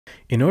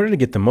In order to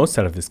get the most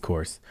out of this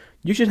course,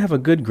 you should have a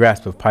good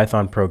grasp of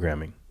Python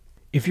programming.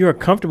 If you are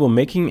comfortable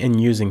making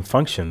and using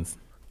functions,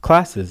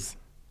 classes,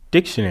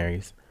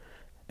 dictionaries,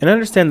 and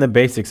understand the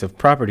basics of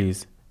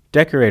properties,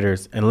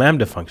 decorators, and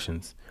Lambda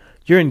functions,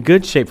 you're in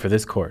good shape for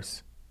this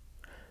course.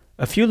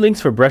 A few links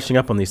for brushing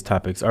up on these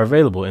topics are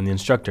available in the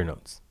instructor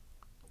notes.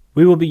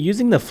 We will be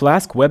using the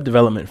Flask web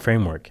development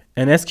framework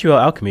and SQL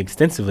Alchemy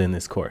extensively in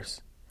this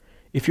course.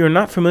 If you are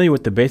not familiar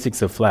with the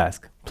basics of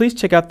Flask, please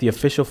check out the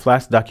official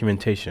Flask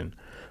documentation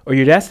or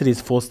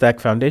Udacity's Full Stack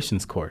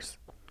Foundations course.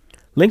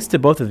 Links to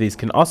both of these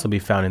can also be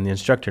found in the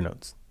instructor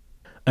notes.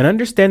 An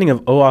understanding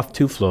of OAuth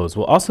 2 flows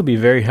will also be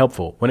very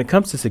helpful when it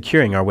comes to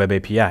securing our web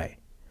API.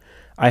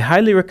 I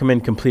highly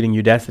recommend completing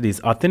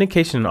Udacity's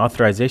Authentication and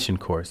Authorization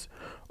course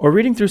or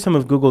reading through some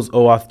of Google's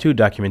OAuth 2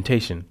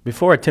 documentation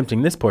before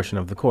attempting this portion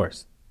of the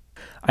course.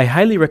 I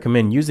highly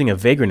recommend using a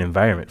Vagrant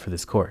environment for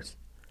this course.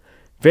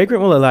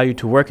 Vagrant will allow you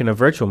to work in a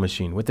virtual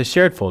machine with a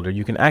shared folder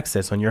you can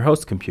access on your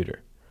host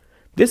computer.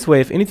 This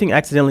way, if anything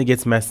accidentally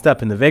gets messed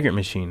up in the Vagrant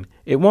machine,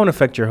 it won't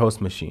affect your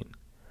host machine.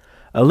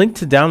 A link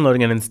to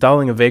downloading and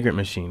installing a Vagrant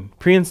machine,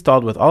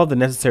 pre-installed with all of the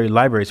necessary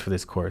libraries for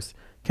this course,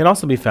 can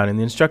also be found in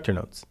the instructor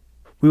notes.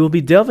 We will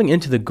be delving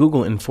into the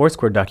Google and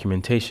Foursquare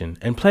documentation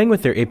and playing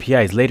with their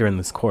APIs later in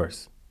this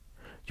course.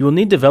 You will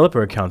need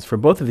developer accounts for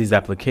both of these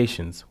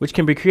applications, which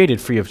can be created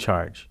free of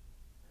charge.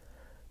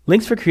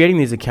 Links for creating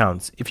these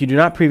accounts, if you do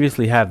not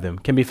previously have them,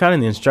 can be found in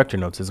the instructor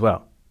notes as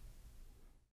well.